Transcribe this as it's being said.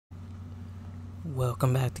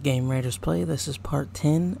Welcome back to Game Raiders Play. This is part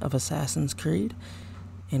 10 of Assassin's Creed,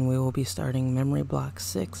 and we will be starting Memory Block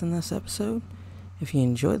 6 in this episode. If you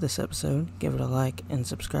enjoyed this episode, give it a like and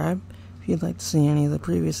subscribe. If you'd like to see any of the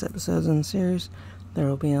previous episodes in the series, there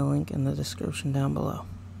will be a link in the description down below.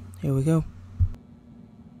 Here we go.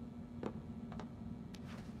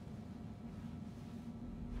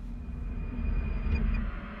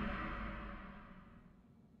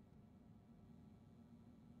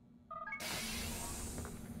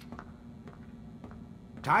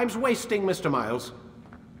 Time's wasting, Mr. Miles.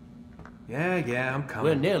 Yeah, I'm coming.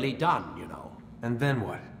 We're nearly done, you know. And then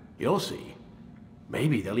what? You'll see.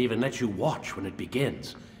 Maybe they'll even let you watch when it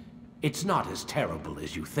begins. It's not as terrible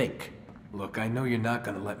as you think. Look, I know you're not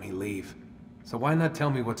gonna let me leave. So why not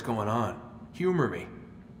tell me what's going on? Humor me.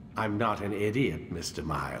 I'm not an idiot, Mr.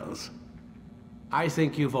 Miles. I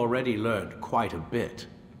think you've already learned quite a bit.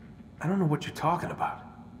 I don't know what you're talking about.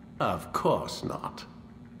 Of course not.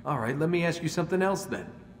 All right, let me ask you something else then.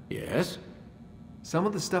 Yes? Some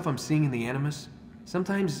of the stuff I'm seeing in the Animus,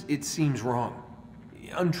 sometimes it seems wrong.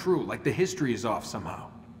 Untrue, like the history is off somehow.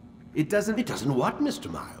 It doesn't what,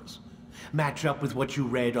 Mr. Miles? Match up with what you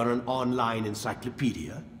read on an online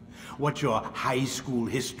encyclopedia? What your high school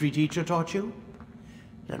history teacher taught you?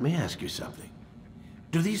 Let me ask you something.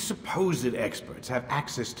 Do these supposed experts have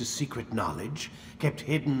access to secret knowledge kept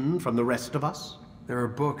hidden from the rest of us? There are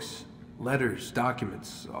books, letters,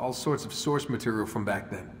 documents, all sorts of source material from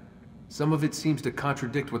back then. Some of it seems to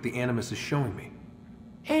contradict what the Animus is showing me.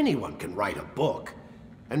 Anyone can write a book,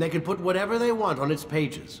 and they can put whatever they want on its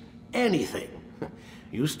pages. Anything.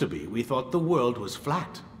 Used to be, we thought the world was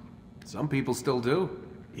flat. Some people still do.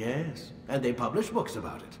 Yes, and they publish books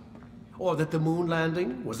about it. Or that the moon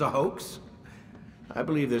landing was a hoax. I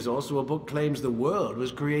believe there's also a book claims the world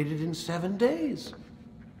was created in 7 days.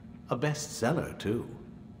 A bestseller, too.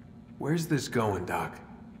 Where's this going, Doc?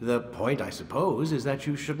 The point, I suppose, is that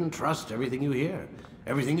you shouldn't trust everything you hear,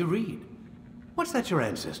 everything you read. What's that your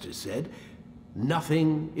ancestors said?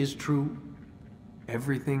 Nothing is true?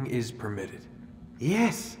 Everything is permitted.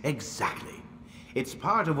 Yes, exactly. It's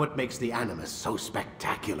part of what makes the Animus so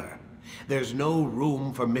spectacular. There's no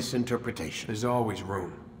room for misinterpretation. There's always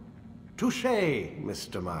room. Touché,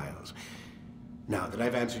 Mr. Miles. Now that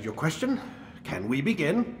I've answered your question, can we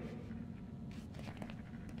begin?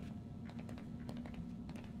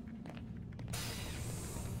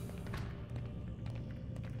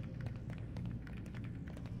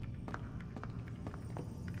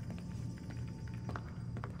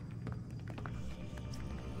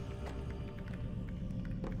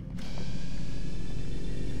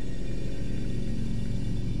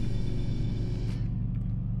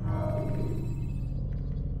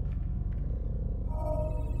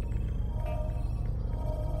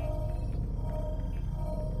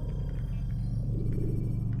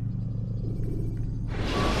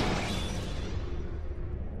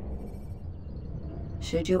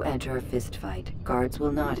 Should you enter a fistfight, guards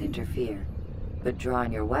will not interfere, but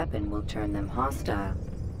drawing your weapon will turn them hostile.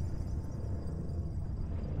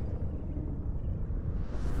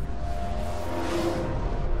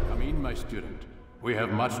 Come in, my student. We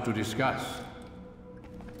have much to discuss.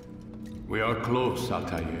 We are close,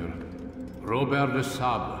 Altaïr. Robert de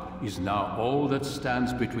Sable is now all that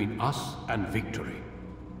stands between us and victory.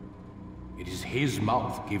 It is his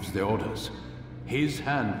mouth gives the orders. His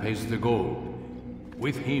hand pays the gold.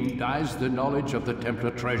 With him dies the knowledge of the Templar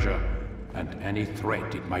treasure, and any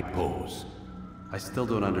threat it might pose. I still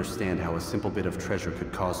don't understand how a simple bit of treasure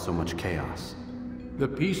could cause so much chaos. The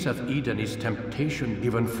Peace of Eden is temptation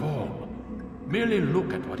given form. Merely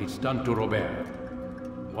look at what it's done to Robert.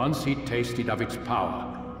 Once he tasted of its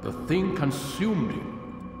power, the thing consumed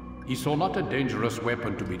him. He saw not a dangerous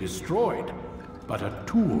weapon to be destroyed, but a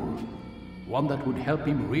tool. One that would help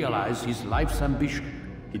him realize his life's ambition.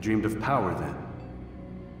 He dreamed of power then.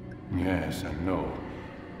 Yes and no.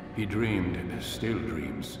 He dreamed, still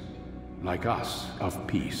dreams, like us, of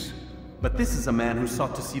peace. But this is a man who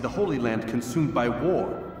sought to see the Holy Land consumed by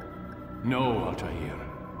war. No, Altaïr.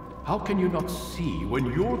 How can you not see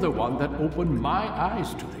when you're the one that opened my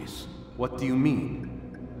eyes to this? What do you mean?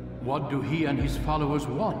 What do he and his followers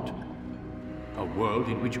want? A world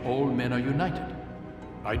in which all men are united.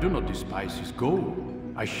 I do not despise his goal.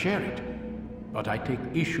 I share it. But I take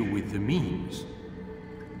issue with the means.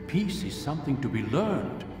 Peace is something to be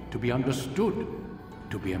learned, to be understood,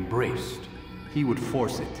 to be embraced. He would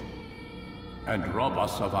force it. And rob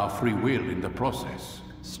us of our free will in the process.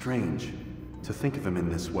 Strange, to think of him in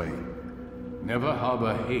this way. Never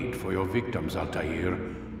harbor hate for your victims,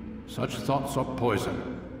 Altaïr. Such thoughts are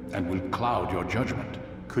poison, and will cloud your judgment.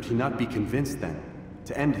 Could he not be convinced then,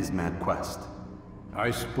 to end his mad quest? I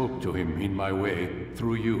spoke to him in my way,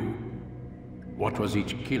 through you. What was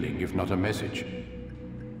each killing if not a message?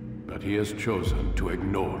 But he has chosen to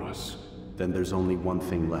ignore us. Then there's only one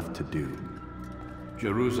thing left to do.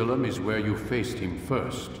 Jerusalem is where you faced him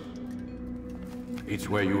first. It's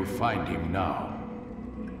where you'll find him now.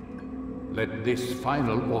 Let this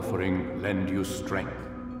final offering lend you strength.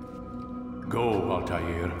 Go,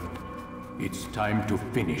 Altaïr. It's time to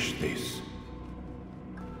finish this.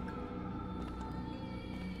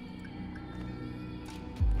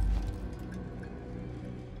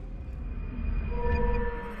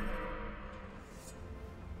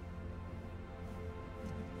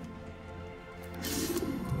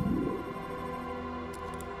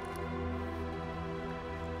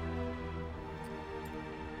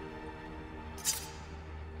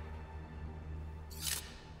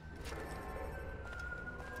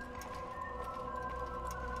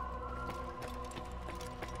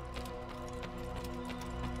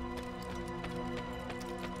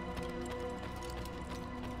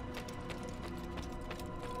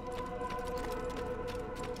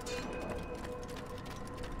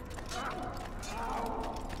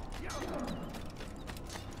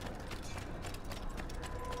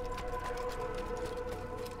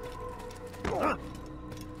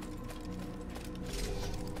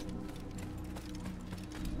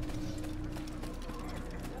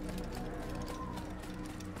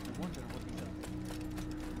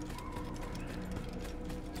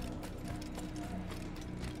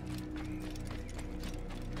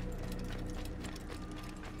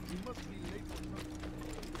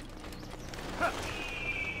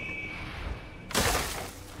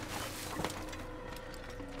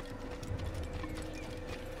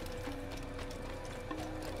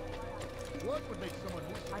 What would make someone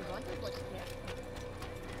move? I wonder what's there.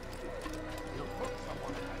 You'll hook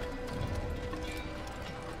someone.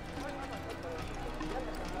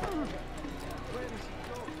 Where does he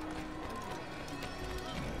go?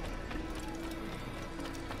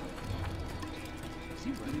 Is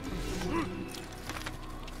he ready for someone?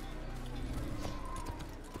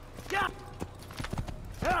 Yeah!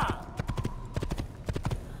 Ah!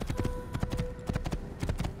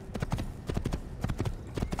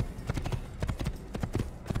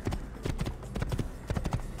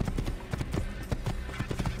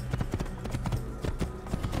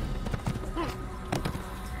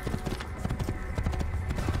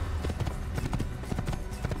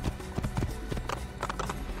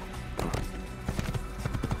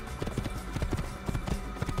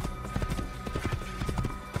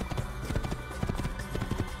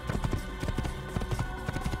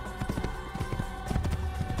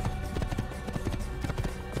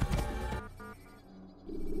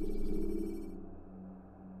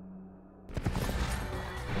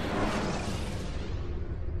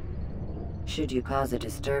 Should you cause a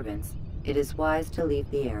disturbance, it is wise to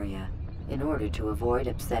leave the area in order to avoid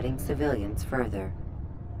upsetting civilians further.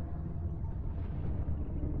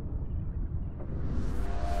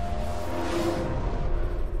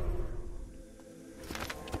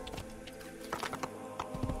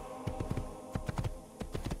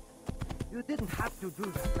 You didn't have to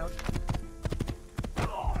do that, no?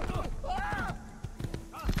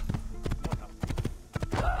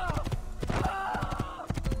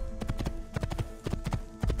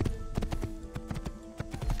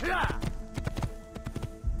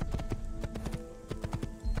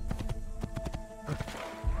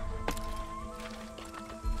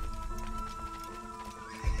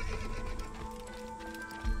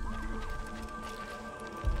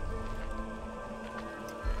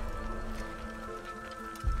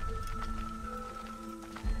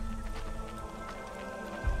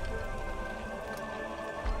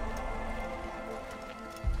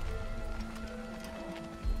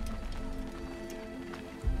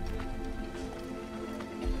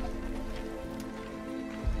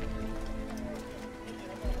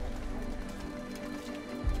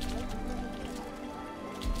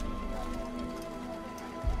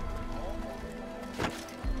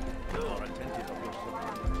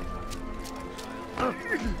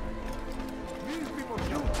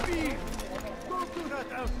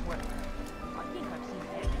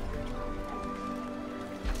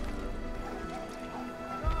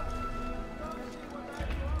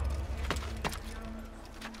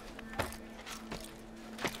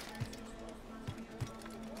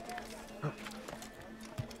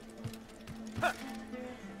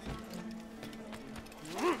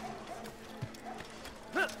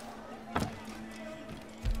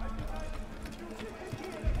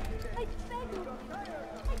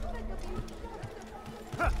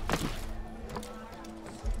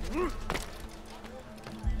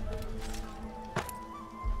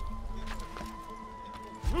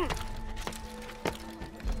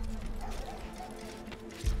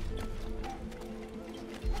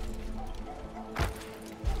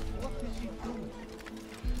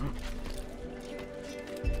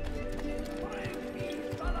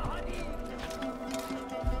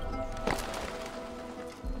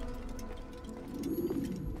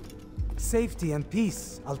 safety and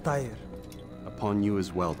peace, Altaïr. Upon you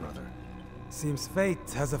as well, brother. Seems fate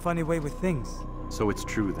has a funny way with things. So it's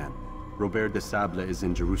true then. Robert de Sable is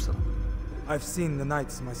in Jerusalem. I've seen the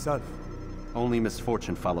Knights myself. Only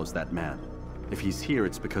misfortune follows that man. If he's here,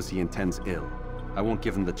 it's because he intends ill. I won't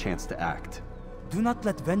give him the chance to act. Do not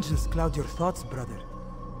let vengeance cloud your thoughts, brother.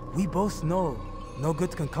 We both know no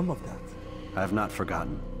good can come of that. I have not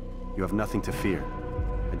forgotten. You have nothing to fear.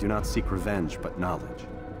 I do not seek revenge, but knowledge.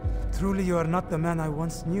 Truly you are not the man I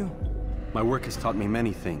once knew. My work has taught me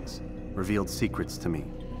many things, revealed secrets to me.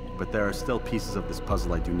 But there are still pieces of this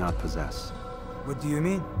puzzle I do not possess. What do you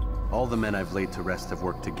mean? All the men I've laid to rest have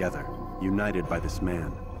worked together, united by this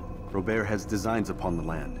man. Robert has designs upon the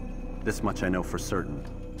land. This much I know for certain.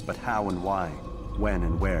 But how and why, when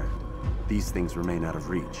and where, these things remain out of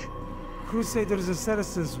reach. Crusaders and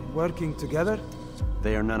Saracens working together?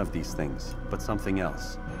 They are none of these things, but something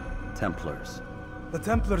else. Templars. The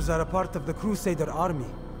Templars are a part of the Crusader army.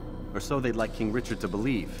 Or so they'd like King Richard to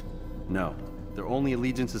believe. No, their only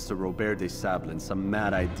allegiance is to Robert de Sable and some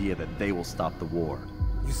mad idea that they will stop the war.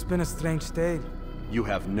 You spin a strange tale. You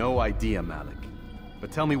have no idea, Malik.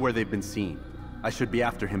 But tell me where they've been seen. I should be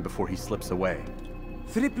after him before he slips away.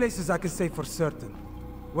 3 places I can say for certain.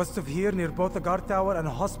 West of here, near both a guard tower and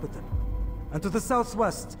a hospital. And to the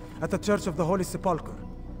southwest, at the Church of the Holy Sepulchre.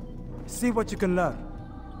 See what you can learn.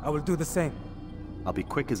 I will do the same. I'll be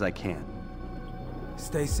quick as I can.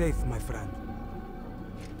 Stay safe, my friend.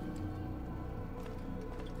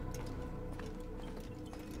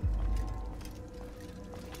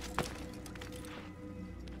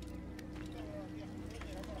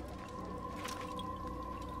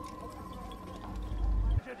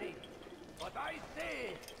 But I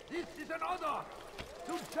say, this is an honor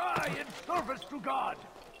to die in service to God,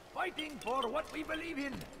 fighting for what we believe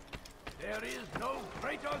in. There is no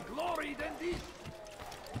greater glory than this.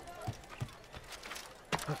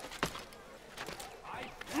 I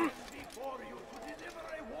stand before you to deliver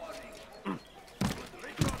a warning. Should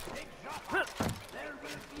Richard take Jaffa, there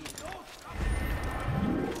will be no stopping.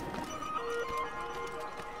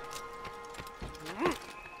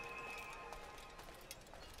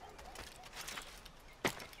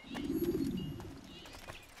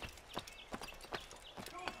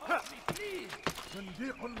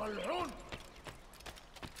 صنديق ملعون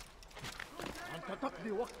أنت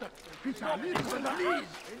تقضي وقتك في تعليم البنات.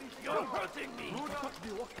 You're hurting me.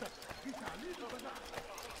 تقضي وقتك في تعليم البنات.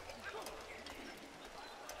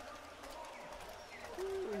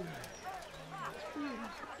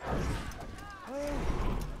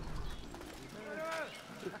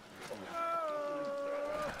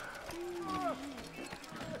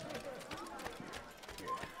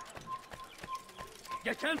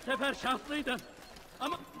 Geçen sefer şanslıydın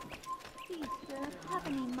ama... Please, sir, have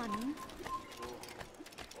any money?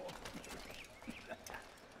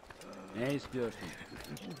 Ne istiyorsun?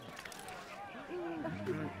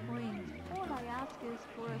 Coins. All I ask is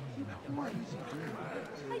for a few coins.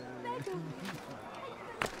 I beg of you.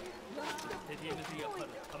 Dediğimizi yaparız,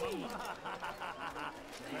 tamam mı?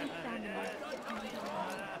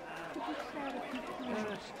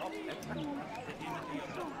 Stop. Dediğimizi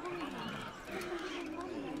yaparız.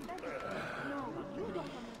 No, you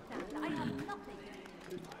don't understand. I have nothing.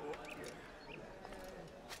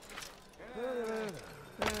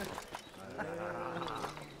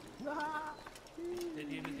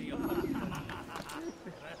 Dediğimizi yaparız.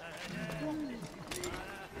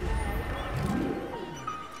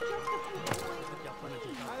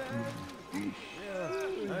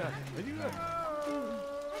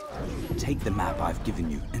 Take the map I've given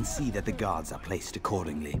you and see that the guards are placed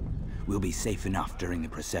accordingly. We'll be safe enough during the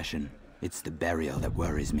procession. It's the burial that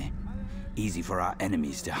worries me. Easy for our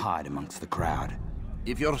enemies to hide amongst the crowd.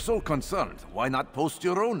 If you're so concerned, why not post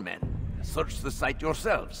your own men? Search the site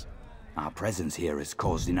yourselves. Our presence here has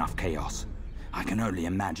caused enough chaos. I can only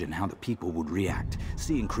imagine how the people would react,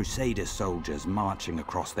 seeing Crusader soldiers marching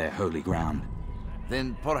across their holy ground.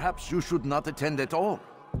 Then perhaps you should not attend at all.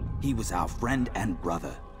 He was our friend and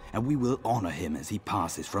brother, and we will honor him as he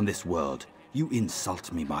passes from this world. You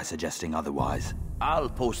insult me by suggesting otherwise. I'll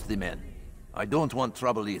post the men. I don't want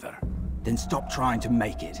trouble either. Then stop trying to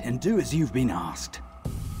make it, and do as you've been asked.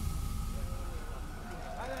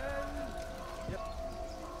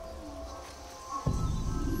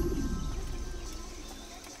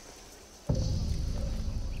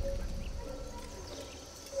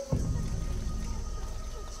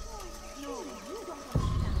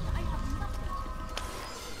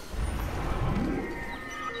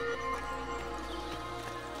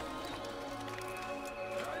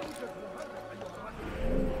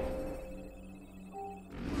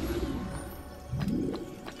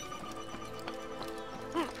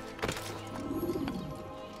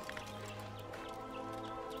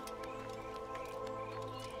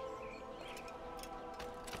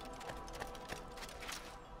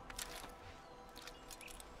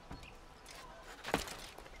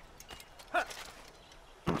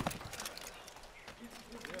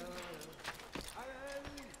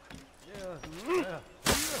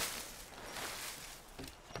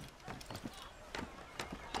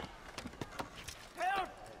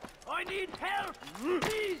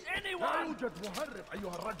 يوجد مهرب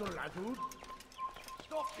أيها الرجل العجوز.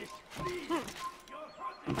 Stop this, please. You're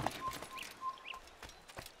hurting.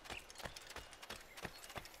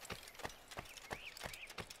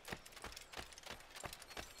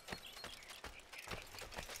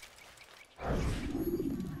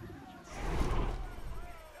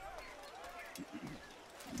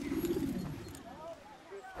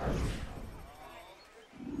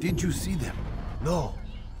 Did you see them? No,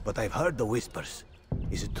 but I've heard the whispers.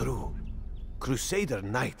 Is it true? Crusader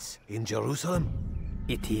Knights in Jerusalem?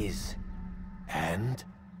 It is. And?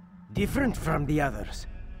 Different from the others.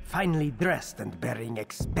 Finely dressed and bearing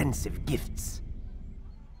expensive gifts.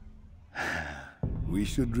 We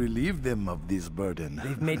should relieve them of this burden.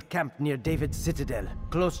 They've made camp near David's citadel,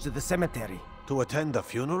 close to the cemetery. To attend a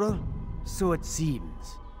funeral? So it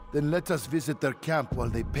seems. Then let us visit their camp while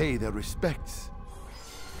they pay their respects.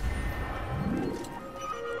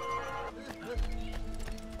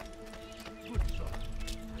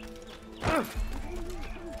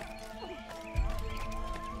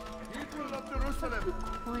 People of Jerusalem,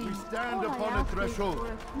 we stand upon a threshold.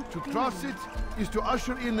 To cross it is to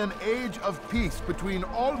usher in an age of peace between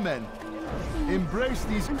all men. Embrace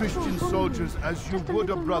these Christian soldiers as you would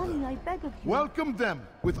a brother. Welcome them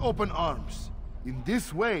with open arms. In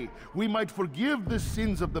this way, we might forgive the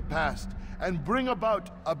sins of the past and bring about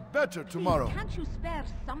a better tomorrow. Can't you spare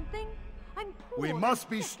something? I'm poor. We must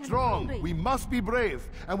be strong, we must be brave,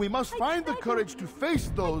 and we must find the courage to face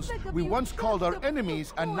those we once called our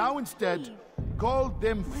enemies and now instead call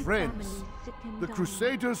them friends. The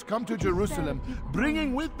Crusaders come to Jerusalem,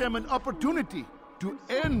 bringing with them an opportunity to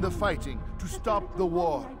end the fighting, to stop the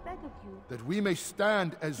war. That we may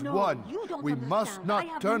stand as one, we must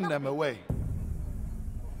not turn them away.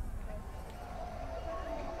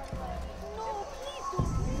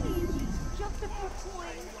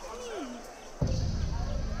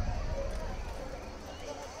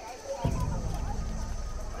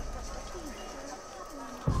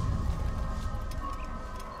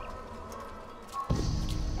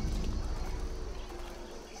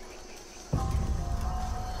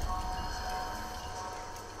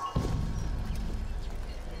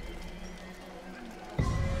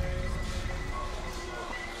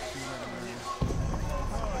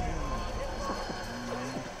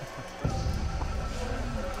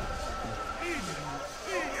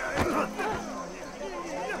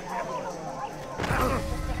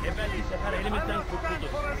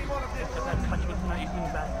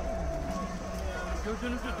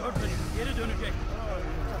 Gözünüzü dört açın, geri dönecek.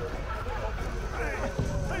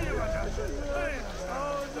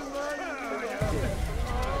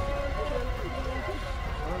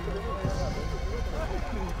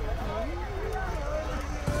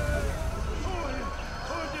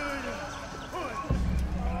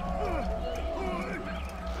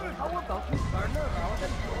 How about we turn around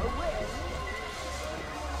and go away?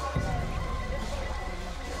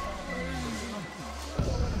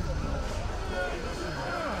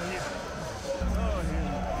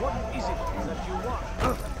 What is it that you want?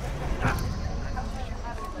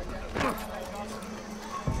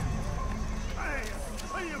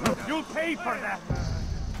 You'll pay for that!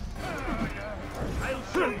 I'll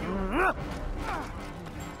show you!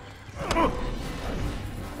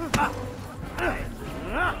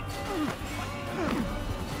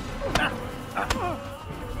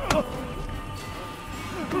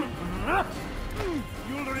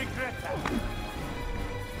 You'll regret that!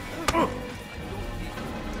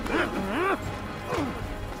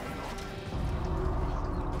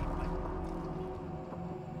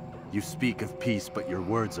 You speak of peace, but your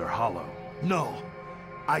words are hollow. No,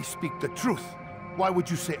 I speak the truth. Why would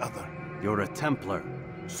you say other? You're a Templar.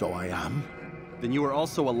 So I am? Then you are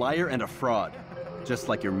also a liar and a fraud, just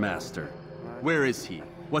like your master. Where is he?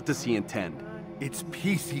 What does he intend? It's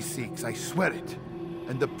peace he seeks, I swear it.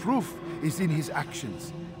 And the proof is in his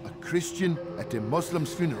actions. A Christian at a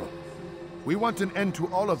Muslim's funeral. We want an end to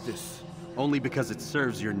all of this. Only because it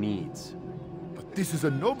serves your needs. But this is a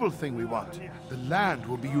noble thing we want. The land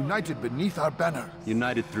will be united beneath our banner.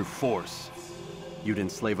 United through force. You'd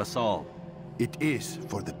enslave us all. It is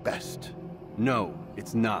for the best. No,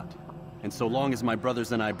 it's not. And so long as my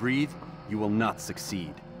brothers and I breathe, you will not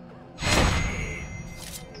succeed.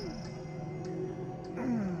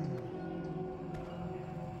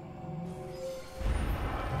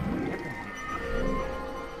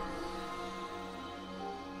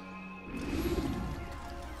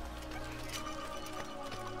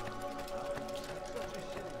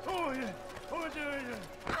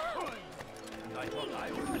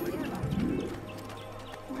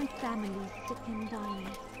 My family's sick and dying.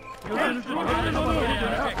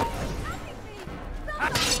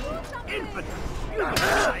 Infant! You will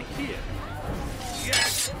die here!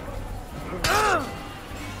 Yes!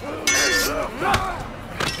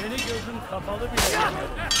 Seni gözün kapalı bile.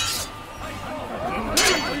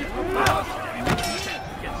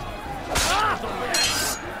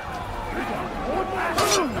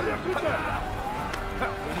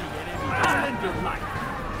 End your life!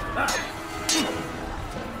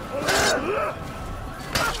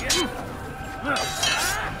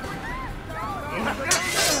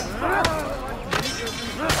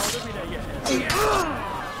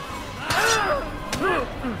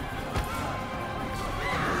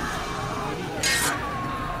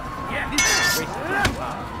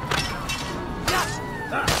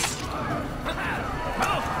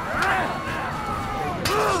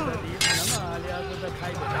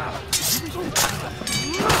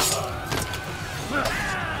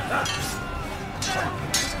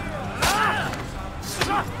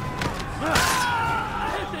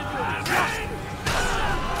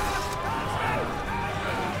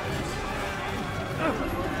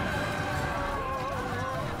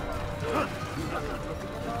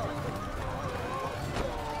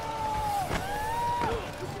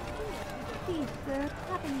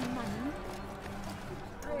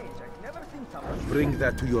 Bring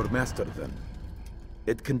that to your master, then.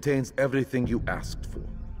 It contains everything you asked for.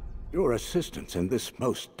 Your assistance in this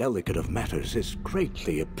most delicate of matters is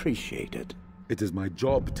greatly appreciated. It is my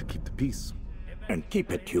job to keep the peace. And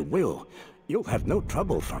keep it you will. You'll have no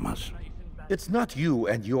trouble from us. It's not you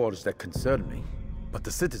and yours that concern me, but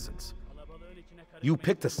the citizens. You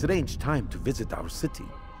picked a strange time to visit our city.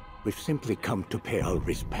 We've simply come to pay our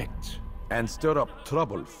respects. And stir up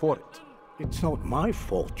trouble for it. It's not my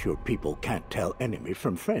fault your people can't tell enemy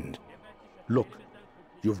from friend. Look,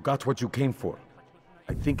 you've got what you came for.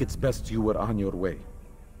 I think it's best you were on your way.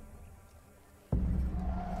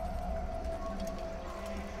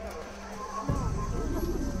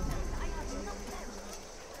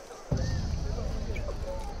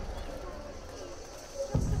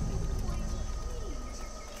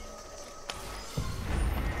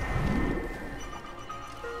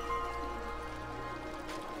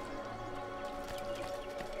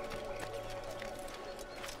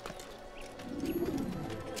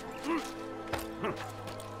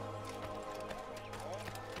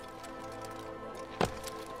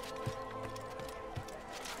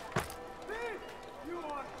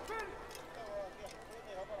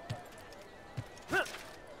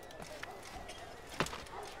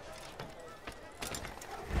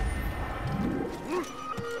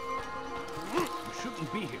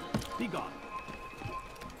 Be here. Be gone.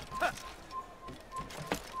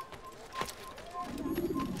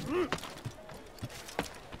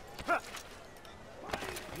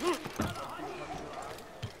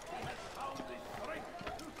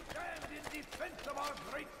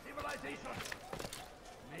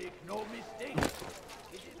 Make no mistake.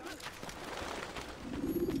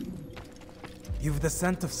 You've the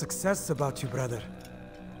scent of success about you, brother.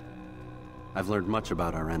 I've learned much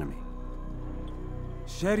about our enemy.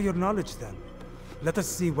 Share your knowledge, then. Let us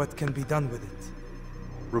see what can be done with it.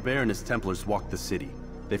 Robert and his Templars walk the city.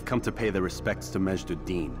 They've come to pay their respects to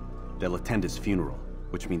Majd-ud-Din. They'll attend his funeral,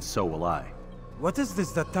 which means so will I. What is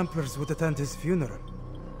this that Templars would attend his funeral?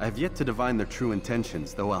 I have yet to divine their true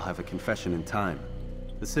intentions, though I'll have a confession in time.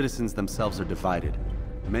 The citizens themselves are divided.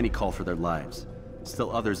 Many call for their lives.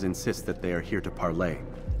 Still others insist that they are here to parley,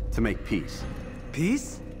 to make peace.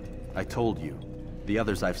 Peace? I told you. The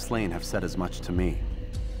others I've slain have said as much to me.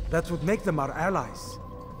 That would make them our allies.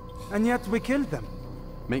 And yet we killed them.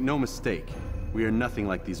 Make no mistake, we are nothing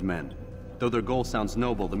like these men. Though their goal sounds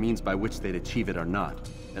noble, the means by which they'd achieve it are not.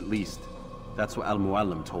 At least, that's what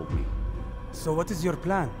Al-Muallim told me. So what is your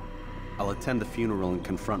plan? I'll attend the funeral and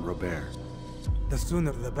confront Robert. The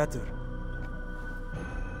sooner the better.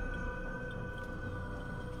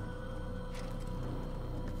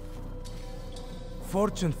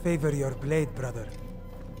 Fortune favor your blade, brother.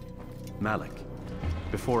 Malik,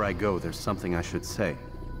 before I go, there's something I should say.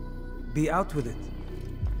 Be out with it.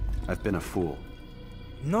 I've been a fool.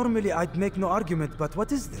 Normally I'd make no argument, but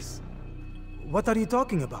what is this? What are you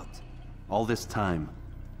talking about? All this time,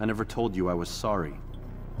 I never told you I was sorry.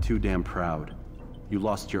 Too damn proud. You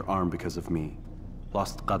lost your arm because of me.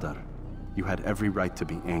 Lost Qadar. You had every right to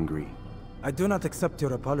be angry. I do not accept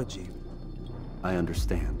your apology. I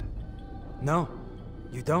understand. No,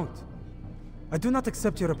 you don't. I do not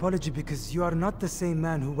accept your apology because you are not the same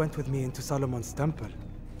man who went with me into Solomon's temple.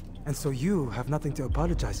 And so you have nothing to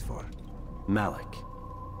apologize for. Malik.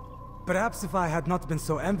 Perhaps if I had not been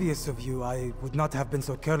so envious of you, I would not have been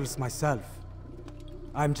so careless myself.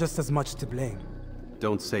 I'm just as much to blame.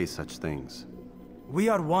 Don't say such things. We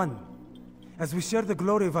are one. As we share the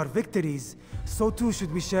glory of our victories, so too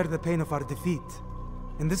should we share the pain of our defeat.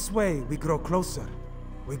 In this way, we grow closer.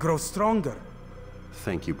 We grow stronger.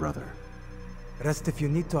 Thank you, brother. Rest if you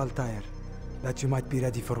need to, Altaïr, that you might be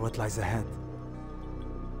ready for what lies ahead.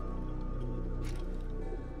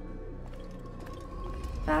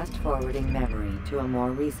 Fast-forwarding memory to a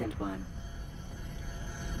more recent one.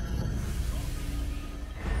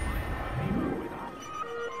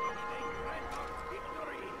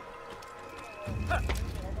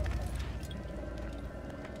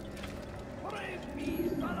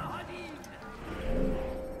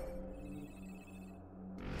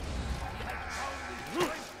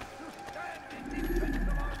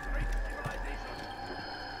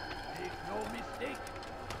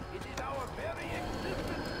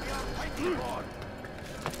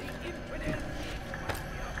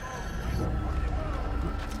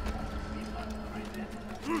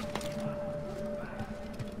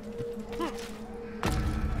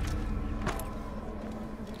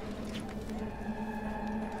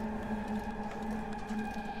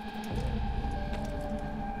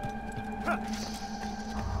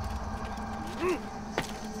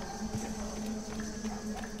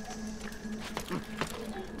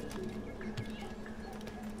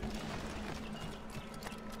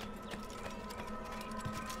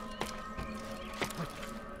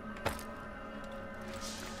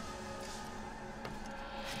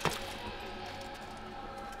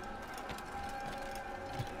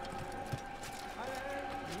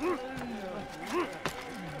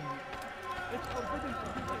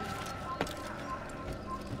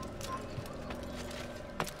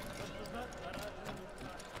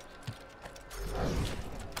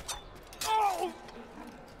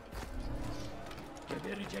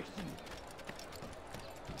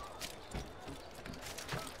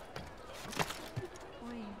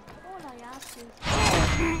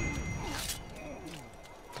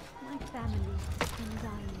 My family is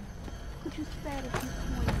dying. Could you spare a few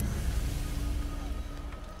coins?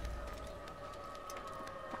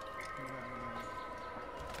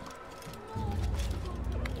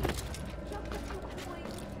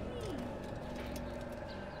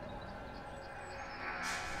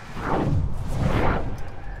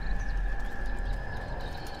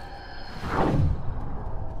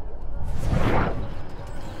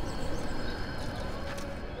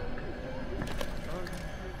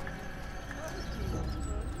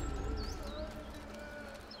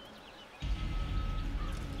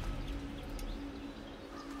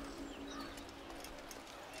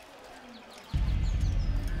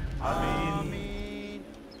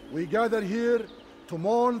 We gather here to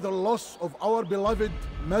mourn the loss of our beloved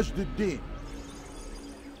Majd-ud-Din.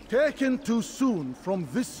 Taken too soon from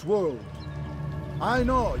this world. I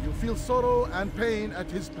know you feel sorrow and pain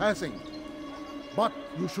at his passing, but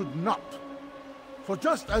you should not. For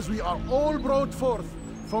just as we are all brought forth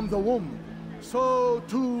from the womb, so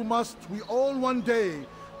too must we all one day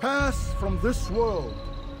pass from this world.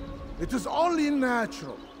 It is only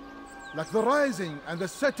natural, like the rising and the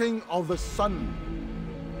setting of the sun.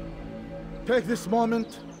 Take this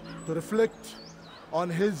moment to reflect on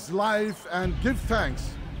his life and give thanks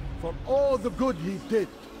for all the good he did.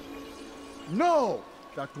 Know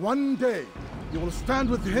that one day you will stand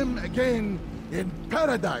with him again in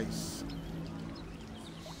paradise.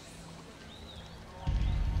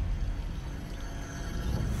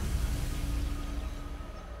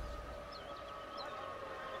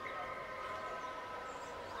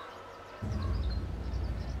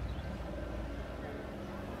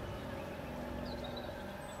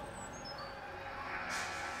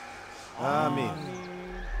 Amen.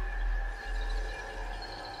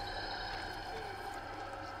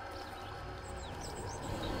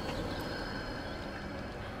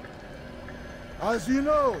 As you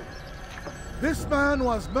know, this man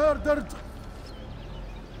was murdered.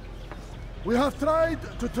 We have tried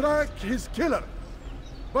to track his killer,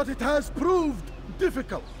 but it has proved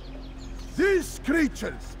difficult. These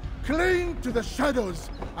creatures cling to the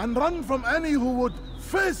shadows and run from any who would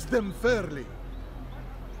face them fairly.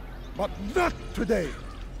 But not today,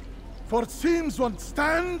 for it seems one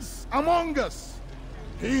stands among us.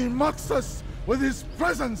 He mocks us with his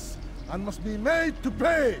presence and must be made to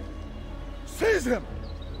pay. Seize him!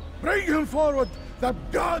 Bring him forward that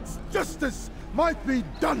God's justice might be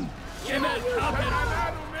done!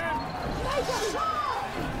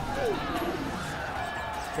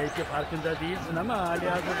 Belki farkında değilsin ama hali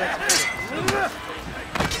hazırda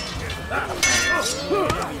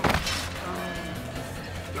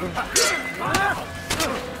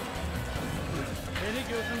beni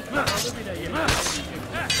gözün kapalı bile yemek.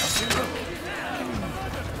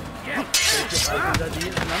 Farkında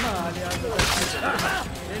değilsin ama halihazırda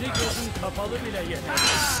seni gözün kapalı bile yeter.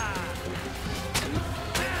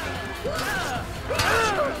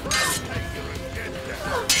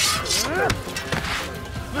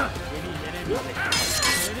 Seni yenebilecek.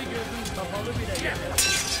 Seni gözün kapalı bile yeter.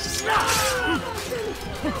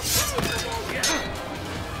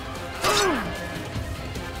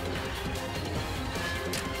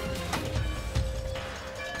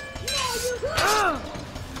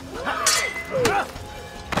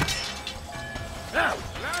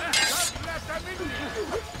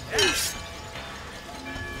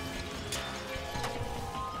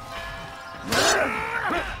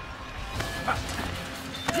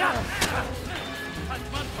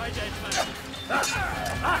 Kaçman fayda etmez.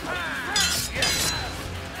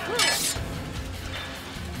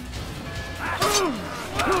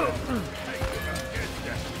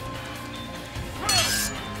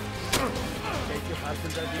 Belki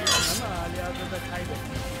farkında değilsin ama halihazırda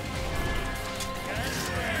kaybettin.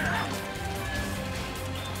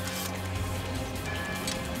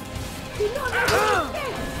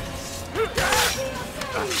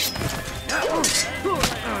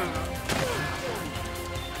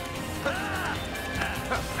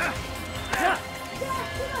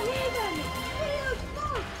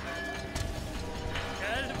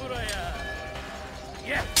 Gel buraya.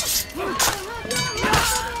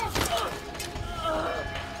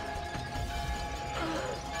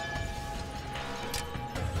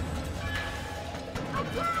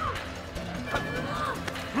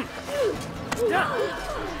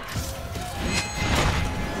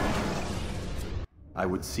 I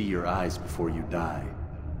would see your eyes before you die.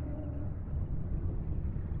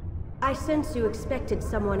 I sense you expected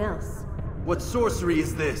someone else. What sorcery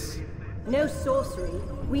is this? No sorcery.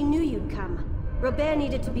 We knew you'd come. Robert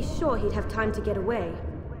needed to be sure he'd have time to get away.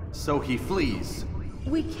 So he flees.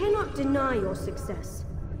 We cannot deny your success.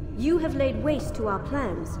 You have laid waste to our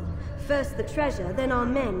plans. First the treasure, then our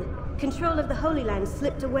men. Control of the Holy Land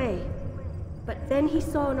slipped away. But then he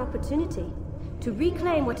saw an opportunity. To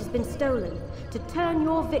reclaim what has been stolen. To turn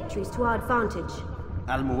your victories to our advantage.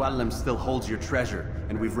 Al-Muallim still holds your treasure,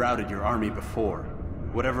 and we've routed your army before.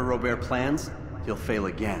 Whatever Robert plans, he'll fail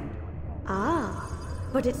again. Ah,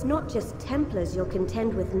 but it's not just Templars you'll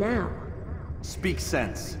contend with now. Speak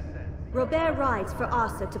sense. Robert rides for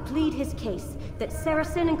Arthur to plead his case that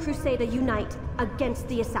Saracen and Crusader unite against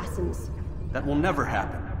the Assassins. That will never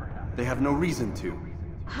happen. They have no reason to.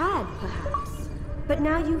 Had, perhaps. But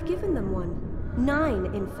now you've given them one. 9,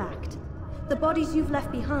 in fact. The bodies you've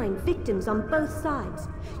left behind, victims on both sides.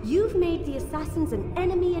 You've made the Assassins an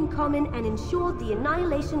enemy in common and ensured the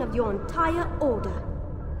annihilation of your entire order.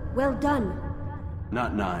 Well done.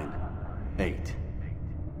 Not 9. 8.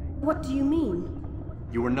 What do you mean?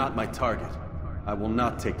 You were not my target. I will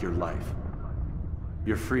not take your life.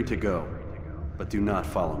 You're free to go, but do not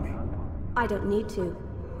follow me. I don't need to.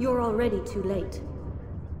 You're already too late.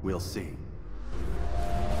 We'll see.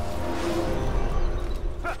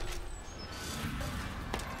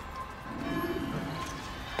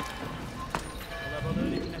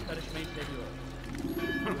 Kalabalığın içine karışmayı seviyor.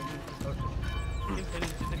 Kimsenin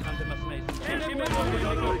sizi kandırmasına izin vermeyin.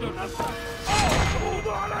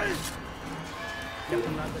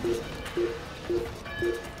 Yakınlarda değil.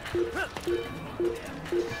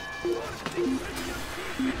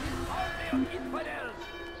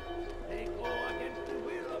 They go against the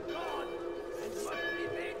will of God and must be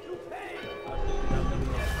made to pay.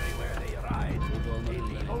 Everywhere they ride, they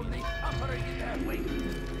leave only suffering in their wake.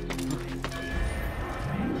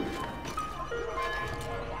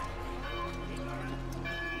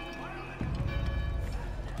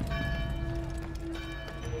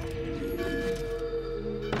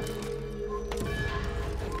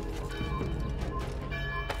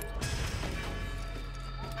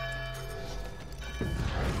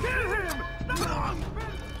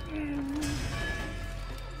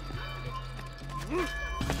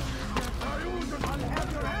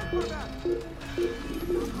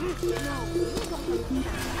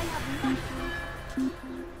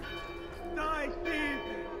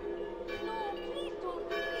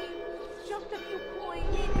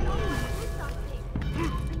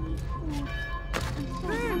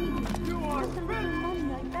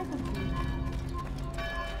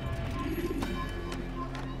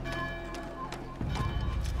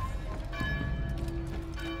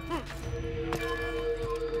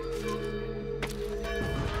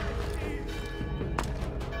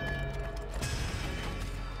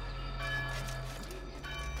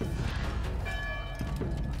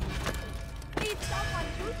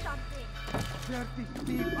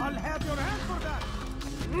 I'll have your hand for that!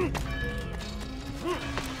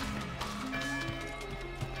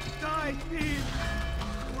 die, thief!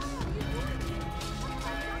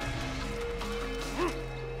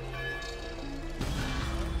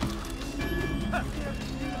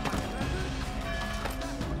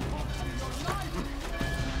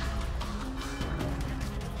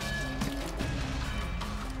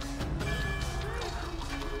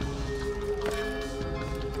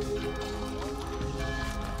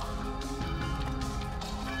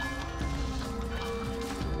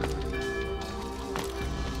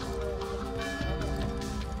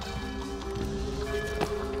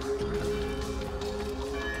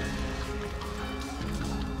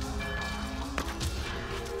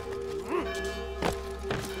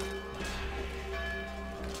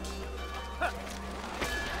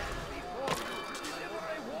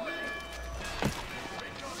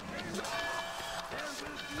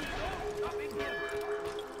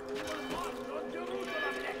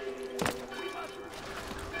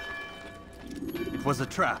 It was a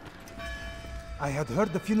trap. I had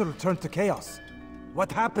heard the funeral turned to chaos.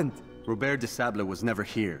 What happened? Robert de Sable was never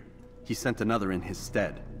here. He sent another in his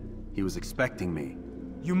stead. He was expecting me.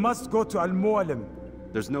 You must go to Al-Mu'alim.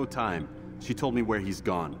 There's no time. She told me where he's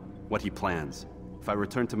gone, what he plans. If I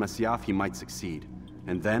return to Masyaf, he might succeed.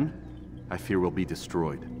 And then, I fear we'll be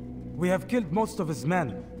destroyed. We have killed most of his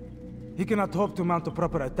men. He cannot hope to mount a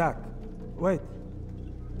proper attack. Wait,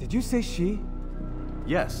 did you say she?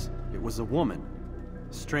 Yes, it was a woman.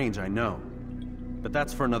 Strange, I know. But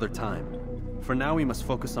that's for another time. For now, we must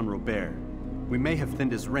focus on Robert. We may have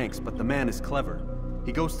thinned his ranks, but the man is clever.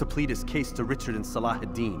 He goes to plead his case to Richard and Salah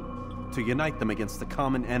ad-Din, to unite them against the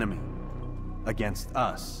common enemy. Against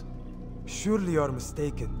us. Surely you're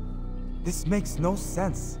mistaken. This makes no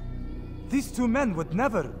sense. These two men would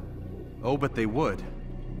never... Oh, but they would.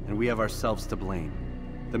 And we have ourselves to blame.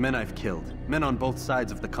 The men I've killed, men on both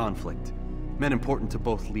sides of the conflict. Men important to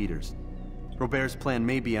both leaders. Robert's plan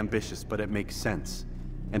may be ambitious, but it makes sense.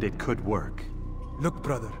 And it could work. Look,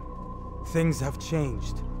 brother. Things have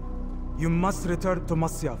changed. You must return to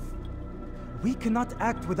Masyaf. We cannot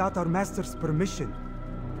act without our master's permission.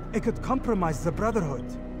 It could compromise the Brotherhood.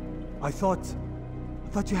 I thought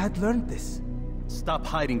you had learned this. Stop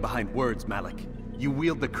hiding behind words, Malik. You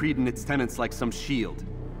wield the creed and its tenets like some shield.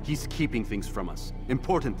 He's keeping things from us.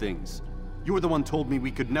 Important things. You were the one told me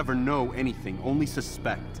we could never know anything, only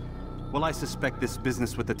suspect. Well, I suspect this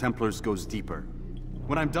business with the Templars goes deeper.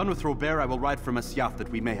 When I'm done with Robert, I will ride for Masyaf that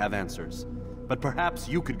we may have answers. But perhaps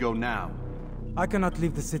you could go now. I cannot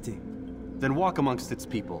leave the city. Then walk amongst its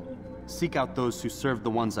people. Seek out those who served the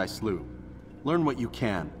ones I slew. Learn what you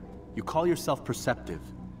can. You call yourself perceptive.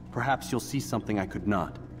 Perhaps you'll see something I could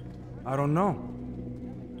not. I don't know.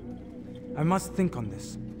 I must think on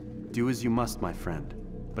this. Do as you must, my friend.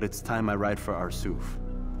 But it's time I ride for Arsuf.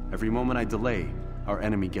 Every moment I delay, our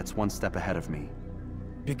enemy gets one step ahead of me.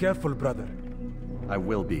 Be careful, brother. I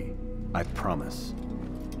will be. I promise.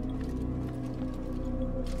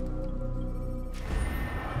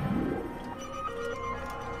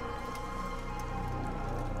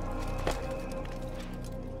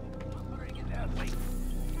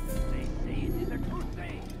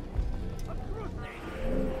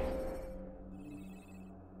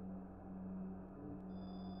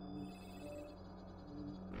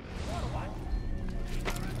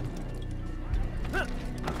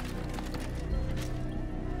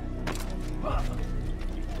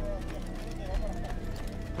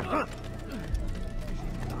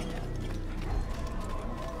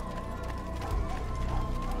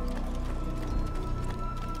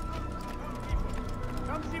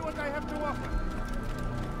 Come see what I have to offer.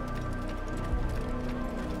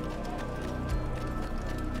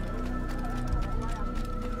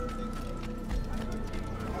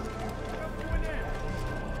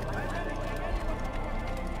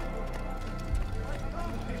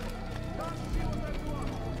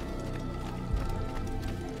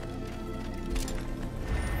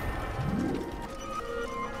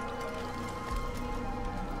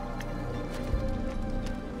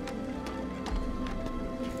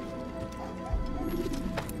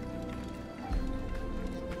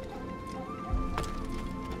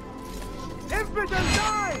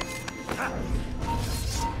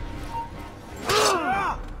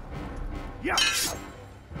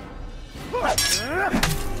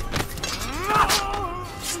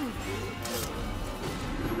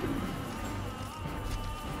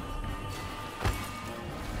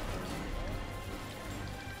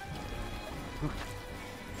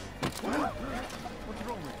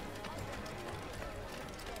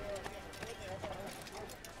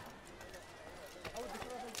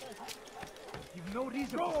 You've no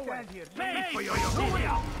reason to stand here. Pay for your He's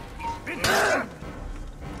finished.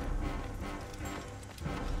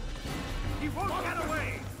 Get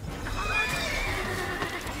away!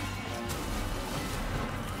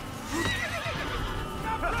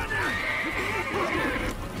 Stop running!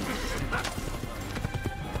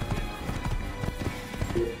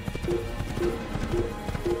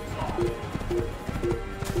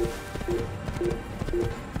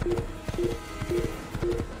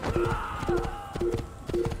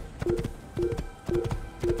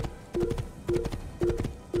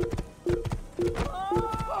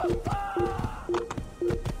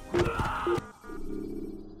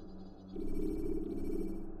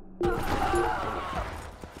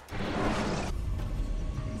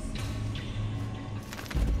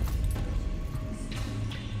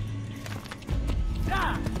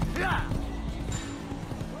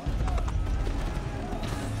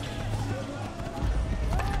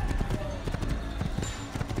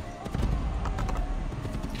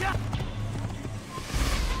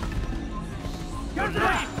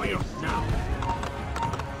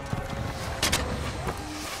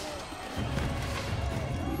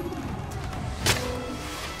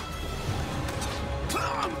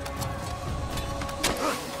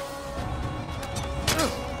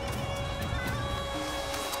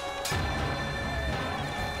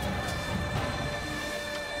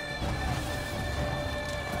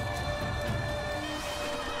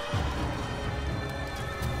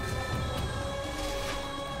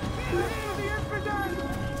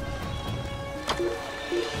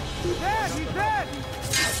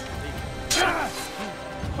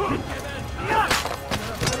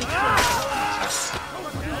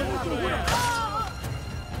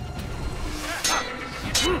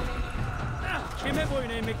 Kime boyun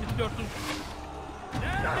eğmek istiyorsun?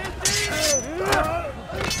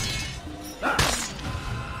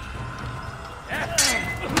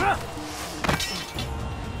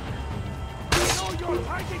 No, you're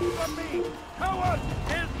hiding from me! Coward!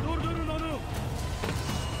 Durdurun onu!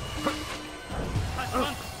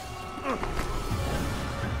 Kaçman!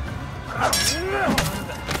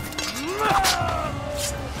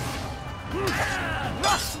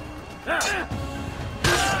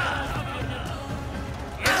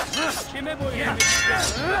 Kime boyun eğmek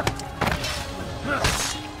istiyorsun?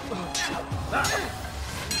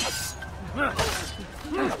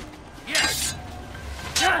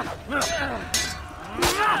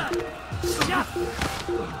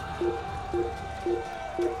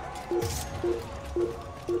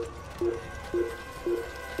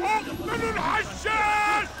 Little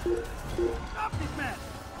Hashshashin! Stop this man!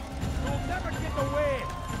 You'll never get away!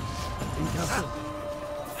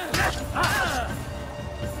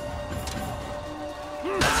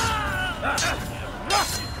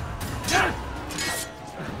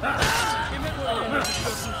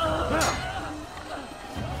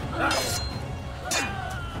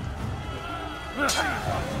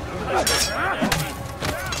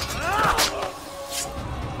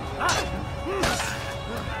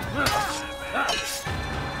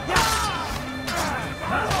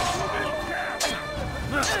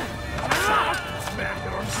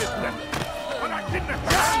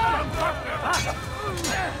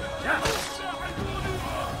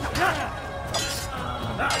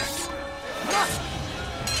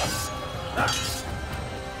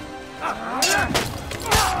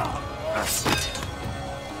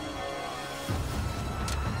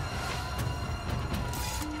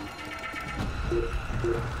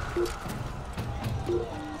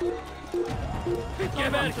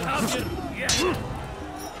 Geber kafir!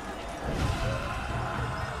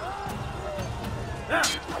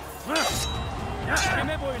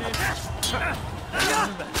 Kime boyun eğmek?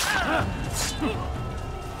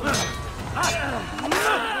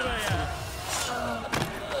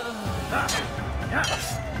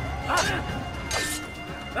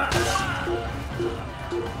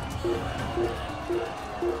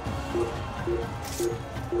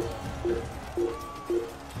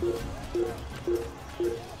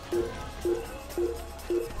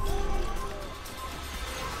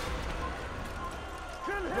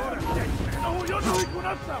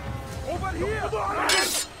 Over here!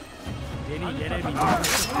 Beni yere bin.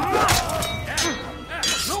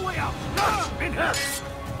 No way out! In here!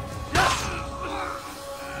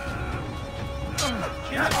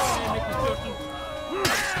 Kime boyun eğmek istiyorsun?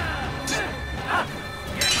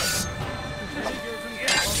 Seni gözüm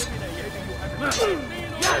kapalı bile yedi yukarı. Beni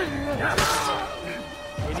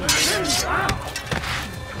yere bin.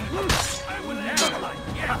 I will analyze!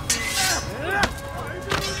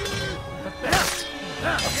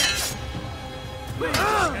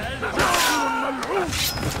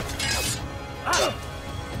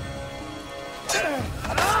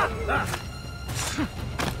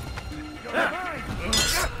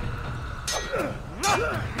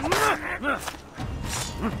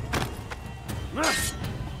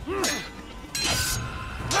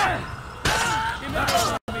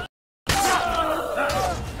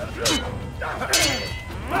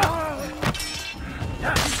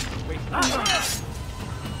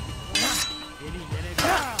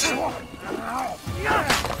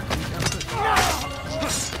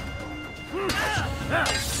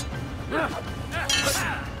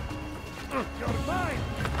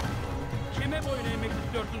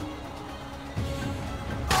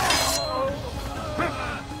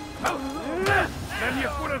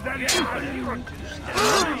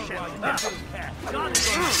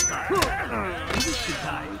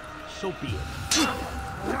 So be it.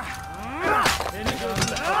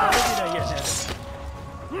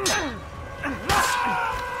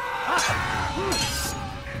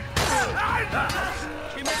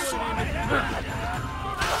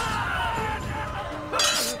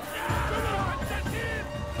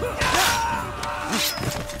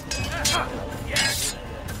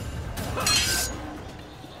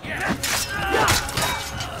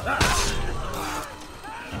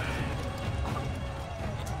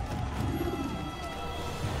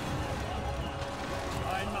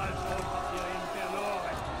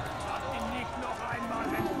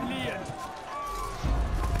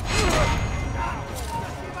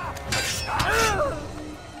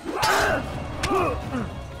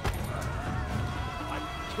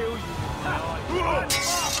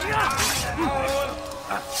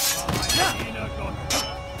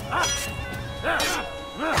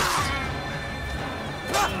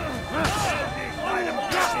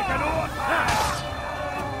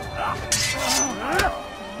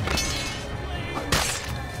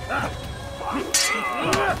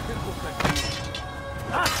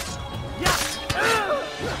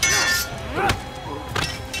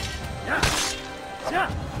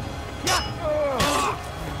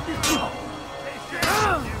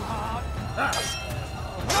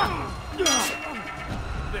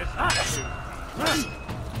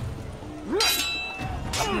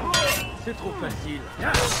 C'est trop facile.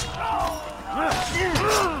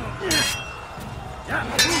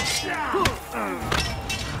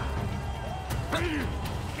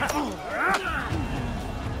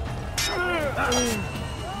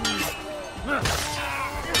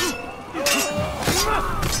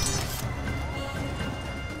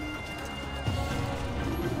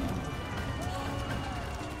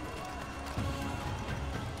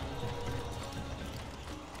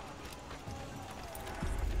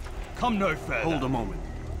 Come no further. Hold a moment.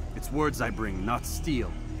 It's words I bring, not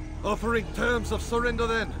steel. Offering terms of surrender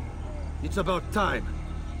then? It's about time.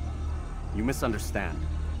 You misunderstand.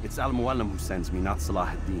 It's Al-Muallim who sends me, not Salah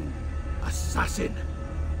ad-Din. Assassin!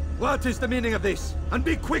 What is the meaning of this? And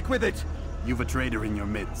be quick with it! You've a traitor in your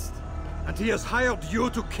midst. And he has hired you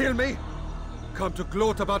to kill me? Come to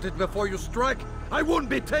gloat about it before you strike? I won't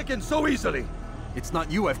be taken so easily! It's not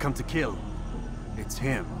you I've come to kill. It's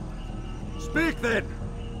him. Speak then!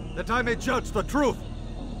 That I may judge the truth!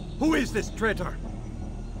 Who is this traitor?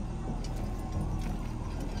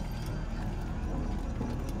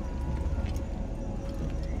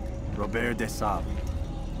 Robert de Sable.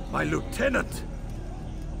 My lieutenant!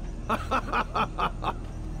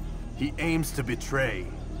 He aims to betray.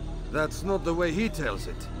 That's not the way he tells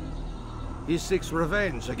it. He seeks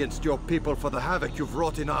revenge against your people for the havoc you've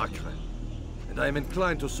wrought in Acre. And I am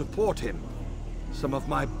inclined to support him. Some of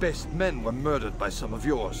my best men were murdered by some of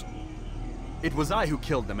yours. It was I who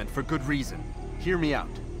killed them, and for good reason. Hear me out.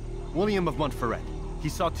 William of Montferrat. He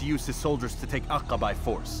sought to use his soldiers to take Acre by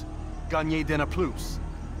force. Gagné de Naplouse.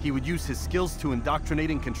 He would use his skills to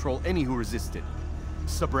indoctrinate and control any who resisted.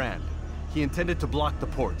 Sabrand. He intended to block the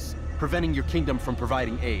ports, preventing your kingdom from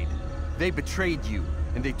providing aid. They betrayed you,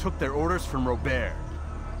 and they took their orders from Robert.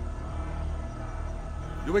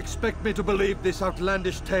 You expect me to believe this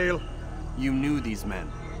outlandish tale? You knew these men,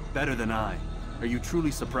 better than I. Are you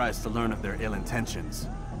truly surprised to learn of their ill intentions?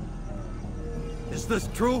 Is this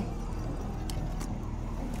true?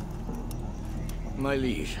 My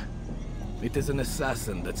liege, it is an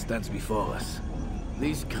assassin that stands before us.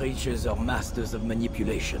 These creatures are masters of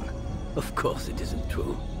manipulation. Of course it isn't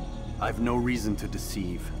true. I've no reason to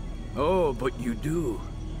deceive. Oh, but you do.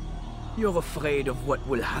 You're afraid of what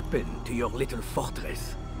will happen to your little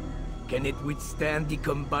fortress. Can it withstand the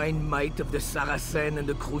combined might of the Saracen and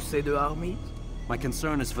the Crusader armies? My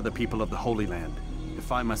concern is for the people of the Holy Land.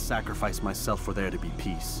 If I must sacrifice myself for there to be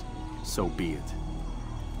peace, so be it.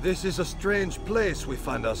 This is a strange place we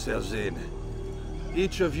find ourselves in.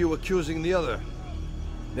 Each of you accusing the other.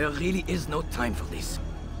 There really is no time for this.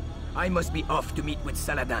 I must be off to meet with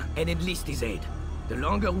Saladin and enlist his aid. The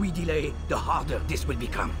longer we delay, the harder this will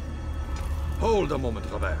become. Hold a moment,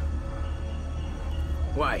 Robert.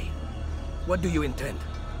 Why? What do you intend?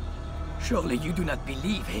 Surely you do not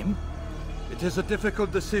believe him? It is a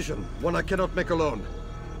difficult decision, one I cannot make alone.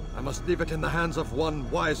 I must leave it in the hands of one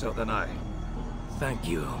wiser than I. Thank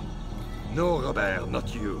you. No, Robert,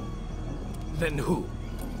 not you. Then who?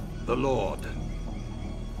 The Lord.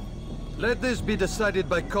 Let this be decided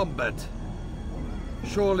by combat.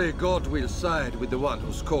 Surely God will side with the one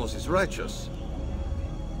whose cause is righteous.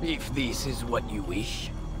 If this is what you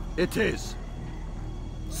wish. It is.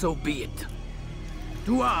 So be it.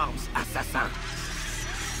 To arms, assassin!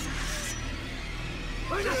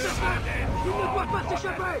 Un assassin! Il ne doit pas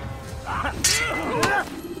s'échapper!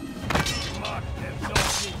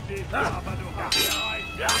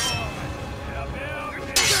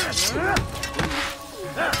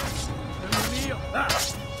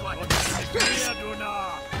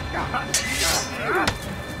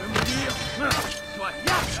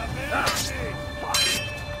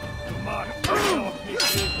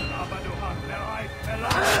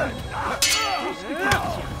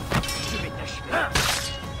 Je vais t'achever.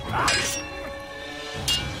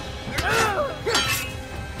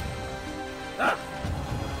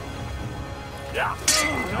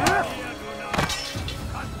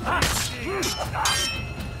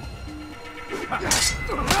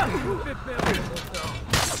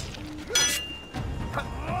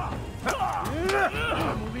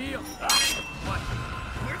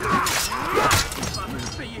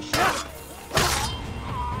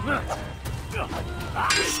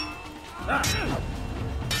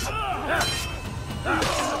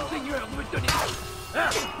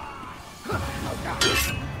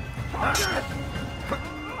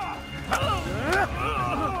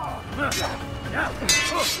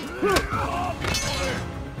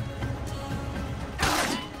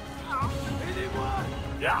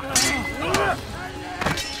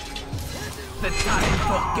 The time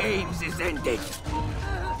for games is ended.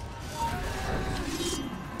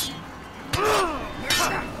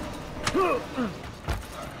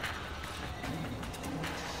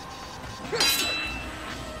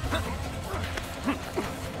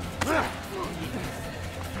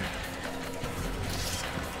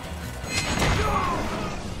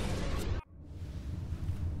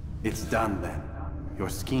 It's done then. Your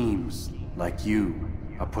schemes, like you,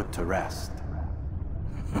 are put to rest.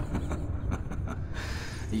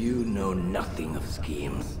 You know nothing of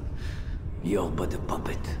schemes. You're but a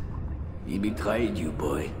puppet. He betrayed you,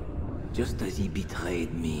 boy. Just as he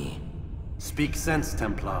betrayed me. Speak sense,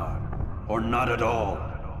 Templar. Or not at all.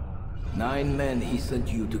 9 men he sent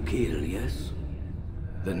you to kill, yes?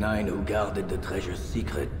 The 9 who guarded the treasure's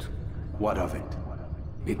secret. What of it?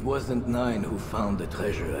 It wasn't 9 who found the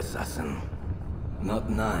treasure, assassin. Not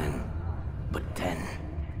 9, but 10.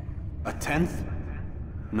 A 10th?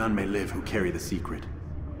 None may live who carry the secret.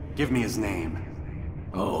 Give me his name.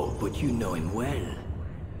 Oh, but you know him well.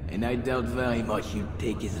 And I doubt very much you'd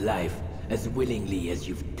take his life as willingly as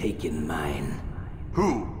you've taken mine.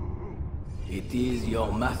 Who? It is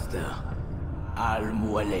your master,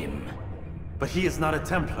 Al-Mualim. But he is not a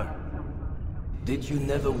Templar. Did you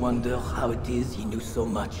never wonder how it is he knew so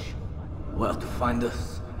much? Where to find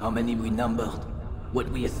us, how many we numbered, what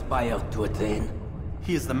we aspired to attain?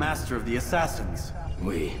 He is the master of the assassins.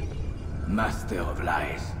 Oui, master of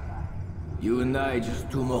lies. You and I just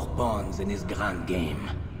 2 more pawns in his grand game.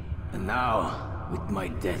 And now, with my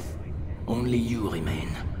death, only you remain.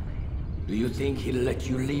 Do you think he'll let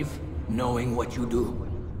you live, knowing what you do?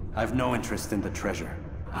 I've no interest in the treasure.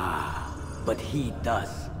 Ah, but he does.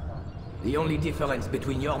 The only difference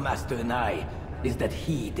between your master and I is that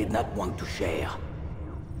he did not want to share.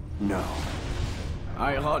 No.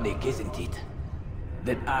 Ironic, isn't it?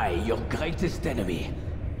 That I, your greatest enemy,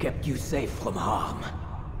 kept you safe from harm.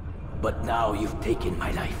 But now you've taken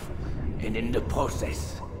my life, and in the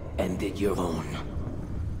process, ended your own.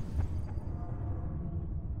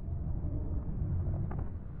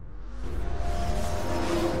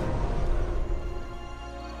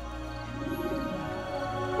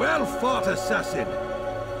 Well fought, assassin!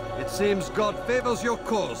 It seems God favors your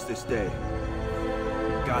cause this day.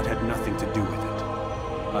 God had nothing to do with it.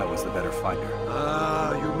 I was the better fighter.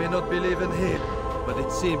 Ah, you may not believe in him, but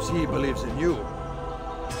it seems he believes in you.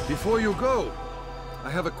 Before you go, I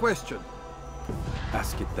have a question.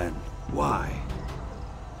 Ask it then. Why?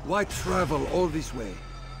 Why travel all this way?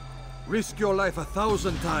 Risk your life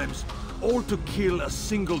 1,000 times, all to kill a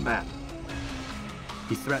single man?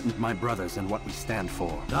 He threatened my brothers and what we stand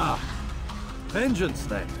for. Ah, vengeance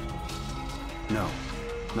then? No,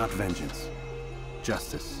 not vengeance.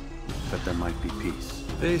 Justice, that there might be peace.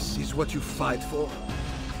 This is what you fight for?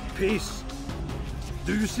 Peace?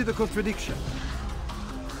 Do you see the contradiction?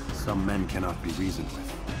 Some men cannot be reasoned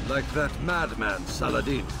with. Like that madman,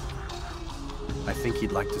 Saladin. I think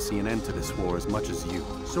he'd like to see an end to this war as much as you.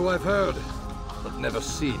 So I've heard, but never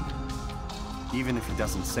seen. Even if he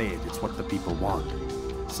doesn't say it, it's what the people want.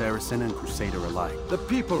 Saracen and Crusader alike. The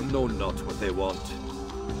people know not what they want.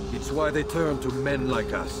 It's why they turn to men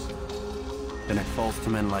like us. Then it falls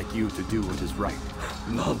to men like you to do what is right.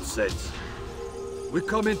 Nonsense. We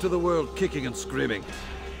come into the world kicking and screaming,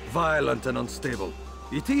 violent and unstable.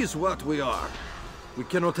 It is what we are. We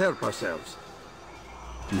cannot help ourselves.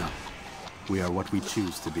 No. We are what we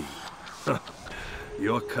choose to be.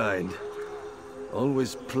 You're kind.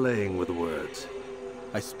 Always playing with words.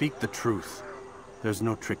 I speak the truth. There's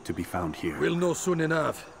no trick to be found here. We'll know soon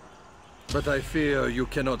enough. But I fear you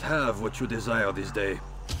cannot have what you desire this day.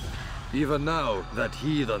 Even now, that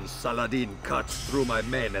heathen Saladin cuts through my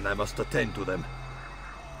men and I must attend to them.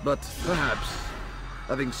 But perhaps,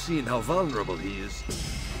 having seen how vulnerable he is,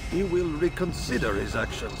 he will reconsider his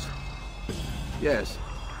actions. Yes.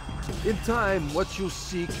 In time, what you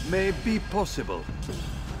seek may be possible.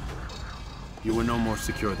 You were no more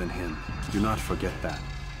secure than him. Do not forget that.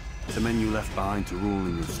 The men you left behind to rule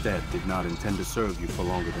in your stead did not intend to serve you for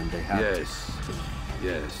longer than they had to.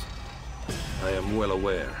 Yes. I am well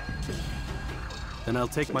aware. Then I'll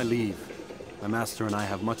take my leave. My master and I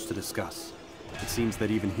have much to discuss. It seems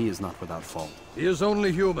that even he is not without fault. He is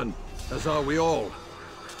only human, as are we all.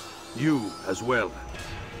 You as well.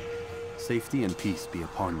 Safety and peace be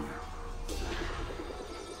upon you.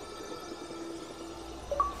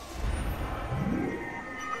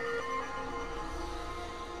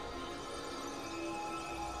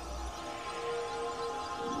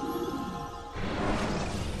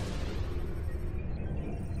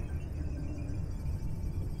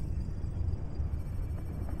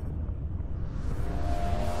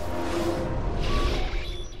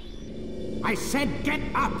 I said get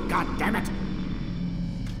up, goddammit!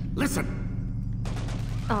 Listen!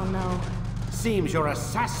 Oh no. Seems your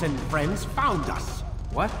assassin friends found us.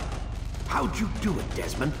 What? How'd you do it,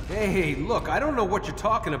 Desmond? Hey, look, I don't know what you're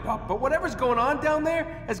talking about, but whatever's going on down there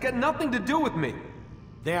has got nothing to do with me.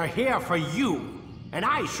 They're here for you, and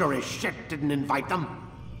I sure as shit didn't invite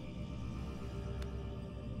them.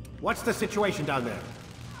 What's the situation down there?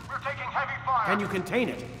 We're taking heavy fire. Can you contain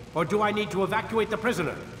it? Or do I need to evacuate the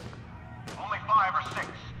prisoner? Only 5 or 6.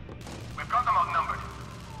 We've got them outnumbered.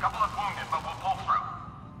 Couple of wounded, but we'll pull through.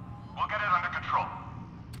 We'll get it under control.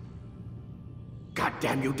 God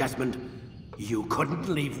damn you, Desmond. You couldn't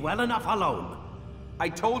leave well enough alone. I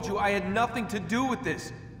told you I had nothing to do with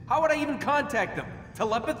this. How would I even contact them?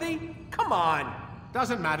 Telepathy? Come on.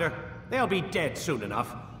 Doesn't matter. They'll be dead soon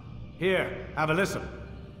enough. Here, have a listen.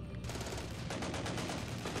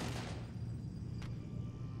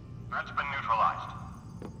 That's been neutralized.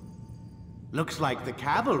 Looks like the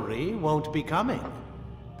cavalry won't be coming.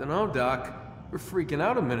 Dunno, Doc. We're freaking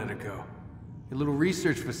out a minute ago. Your little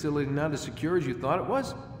research facility not as secure as you thought it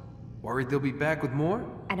was? Worried they'll be back with more?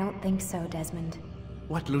 I don't think so, Desmond.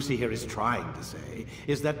 What Lucy here is trying to say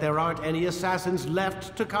is that there aren't any assassins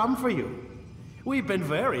left to come for you. We've been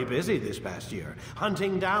very busy this past year,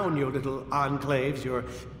 hunting down your little enclaves, your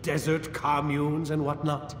desert communes and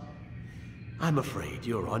whatnot. I'm afraid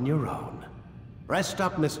you're on your own. Rest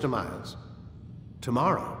up, Mr. Miles.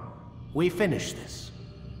 Tomorrow, we finish this.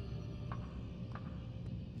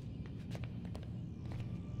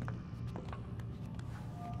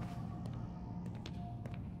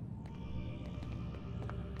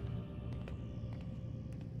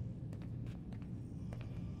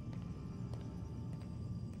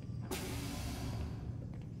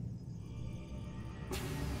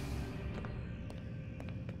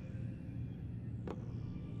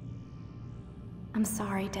 I'm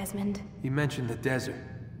sorry, Desmond. You mentioned the desert.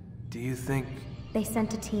 Do you think... They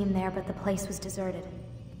sent a team there, but the place was deserted.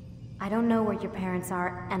 I don't know where your parents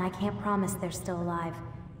are, and I can't promise they're still alive.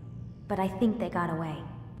 But I think they got away.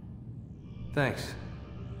 Thanks.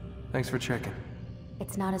 Thanks for checking.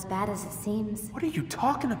 It's not as bad as it seems. What are you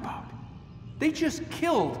talking about? They just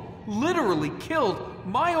killed, literally killed,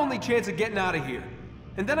 my only chance of getting out of here.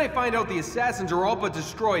 And then I find out the assassins are all but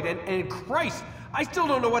destroyed, and Christ, I still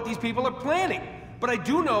don't know what these people are planning. But I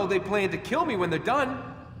do know they plan to kill me when they're done.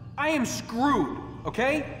 I am screwed,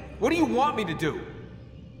 okay? What do you want me to do?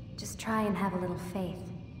 Just try and have a little faith.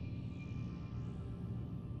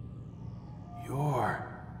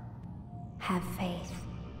 Have faith.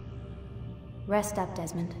 Rest up,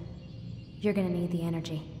 Desmond. You're gonna need the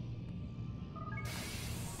energy.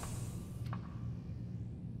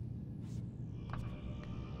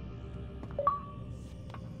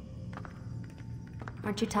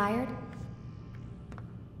 Aren't you tired?